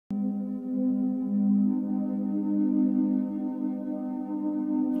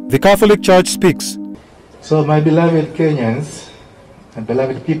The Catholic Church speaks. So, my beloved Kenyans and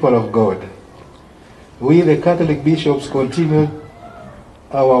beloved people of God, we, the Catholic bishops, continue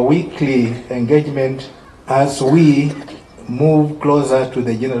our weekly engagement as we move closer to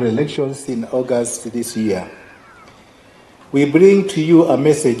the general elections in August this year. We bring to you a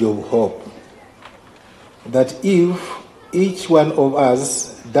message of hope that if each one of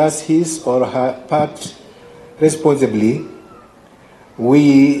us does his or her part responsibly,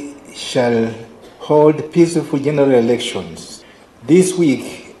 we shall hold peaceful general elections. This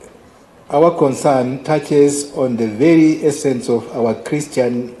week, our concern touches on the very essence of our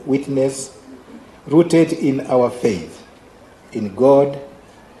Christian witness, rooted in our faith in God,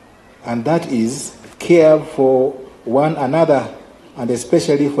 and that is care for one another, and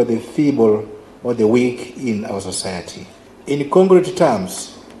especially for the feeble or the weak in our society. In concrete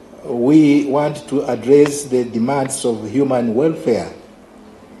terms, we want to address the demands of human welfare.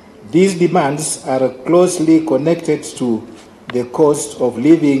 These demands are closely connected to the cost of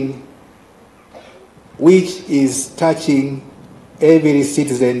living, which is touching every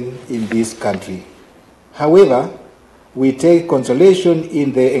citizen in this country. However, we take consolation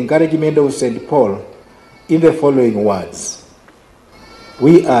in the encouragement of St. Paul in the following words: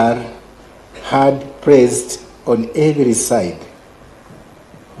 we are hard pressed on every side,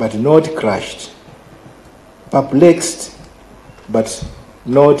 but not crushed, perplexed, but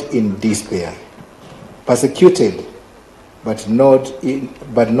not in despair, persecuted, but not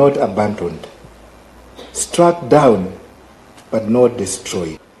abandoned, struck down, but not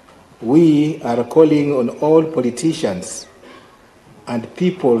destroyed. We are calling on all politicians and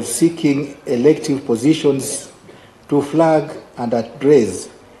people seeking elective positions to flag and address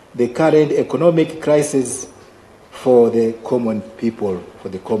the current economic crisis for the common people, for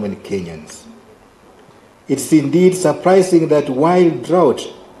the common Kenyans. It's indeed surprising that while drought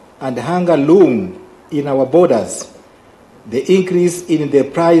and hunger loom in our borders, the increase in the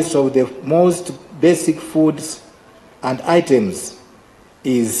price of the most basic foods and items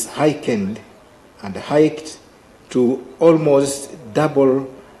is heightened and hiked to almost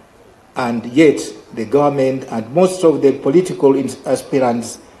double, and yet the government and most of the political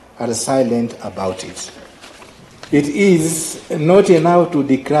aspirants are silent about it. It is not enough to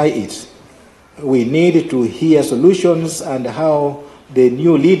decry it. We need to hear solutions and how the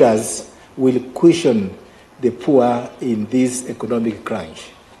new leaders will cushion the poor in this economic crunch.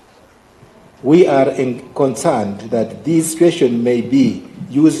 We are concerned that this situation may be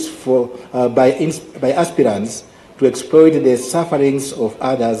used by aspirants to exploit the sufferings of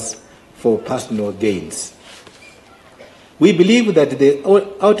others for personal gains. We believe that the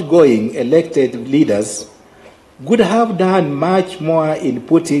outgoing elected leaders would have done much more in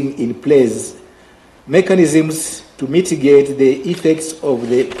putting in place mechanisms to mitigate the effects of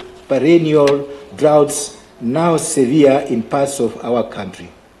the perennial droughts now severe in parts of our country.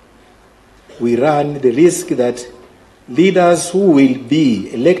 We run the risk that leaders who will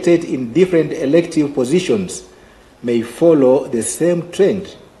be elected in different elective positions may follow the same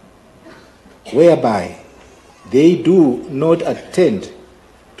trend, whereby they do not attend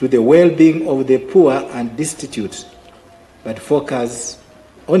to the well-being of the poor and destitute, but focus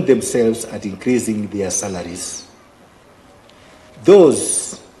on themselves and increasing their salaries.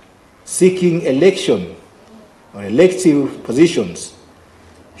 Those seeking election or elective positions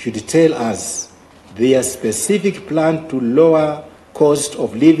should tell us their specific plan to lower cost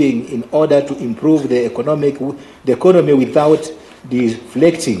of living in order to improve the economy without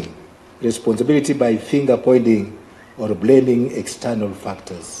deflecting responsibility by finger pointing or blaming external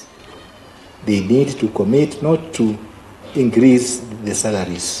factors. They need to commit not to increase the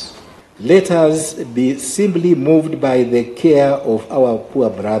salaries. Let us be simply moved by the care of our poor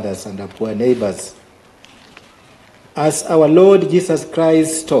brothers and our poor neighbors. As our Lord Jesus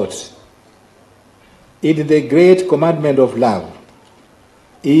Christ taught in the great commandment of love,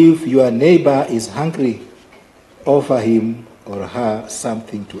 if your neighbor is hungry, offer him or her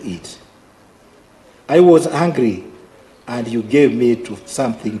something to eat. I was hungry, and you gave me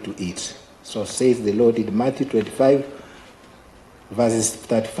something to eat. So says the Lord in Matthew 25, verses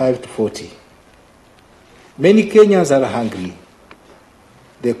 35 to 40. Many Kenyans are hungry.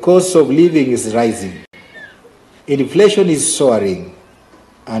 The cost of living is rising. Inflation is soaring,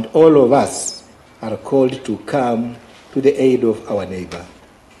 and all of us are called to come to the aid of our neighbor.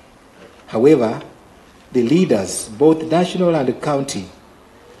 However, the leaders, both national and county,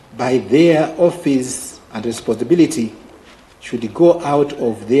 by their office and responsibility, should go out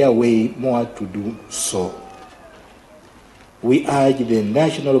of their way more to do so. We urge the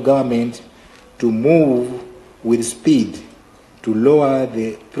national government to move with speed to lower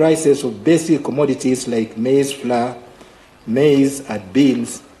the prices of basic commodities like maize flour, maize and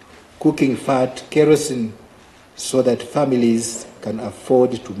beans, cooking fat, kerosene, so that families can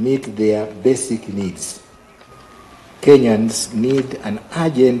afford to meet their basic needs. Kenyans need an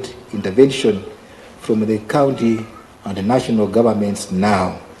urgent intervention from the county and the national governments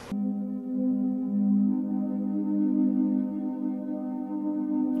now.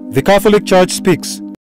 The Catholic Church speaks